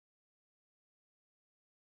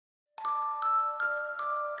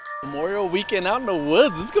Memorial weekend out in the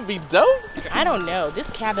woods. This could be dope. I don't know.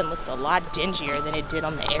 This cabin looks a lot dingier than it did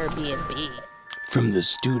on the Airbnb. From the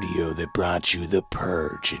studio that brought you The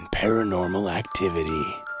Purge and Paranormal Activity.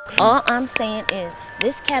 All I'm saying is,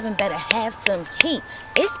 this cabin better have some heat.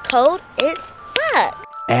 It's cold as fuck.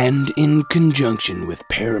 And in conjunction with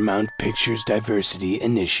Paramount Pictures Diversity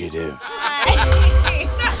Initiative.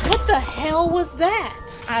 What the hell was that?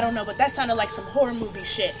 I don't know, but that sounded like some horror movie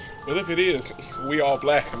shit. Well, if it is, we all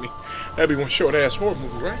black. I mean, that'd be one short-ass horror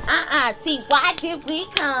movie, right? See, why did we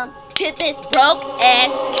come to this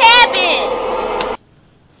broke-ass cabin?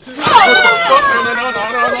 No.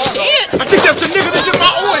 Shit! I think that's the nigga that did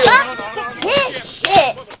my oil! This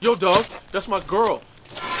shit! Yo, dog, that's my girl.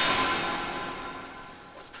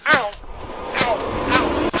 Ow!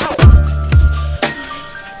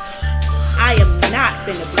 I am not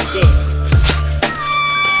finna be dead.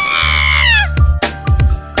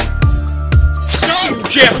 You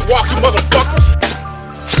jab-walking motherfucker!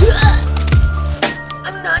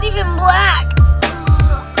 I'm not even black.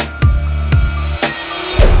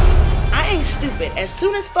 I ain't stupid. As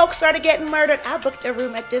soon as folks started getting murdered, I booked a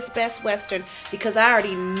room at this Best Western because I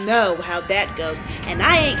already know how that goes, and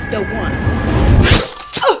I ain't the one.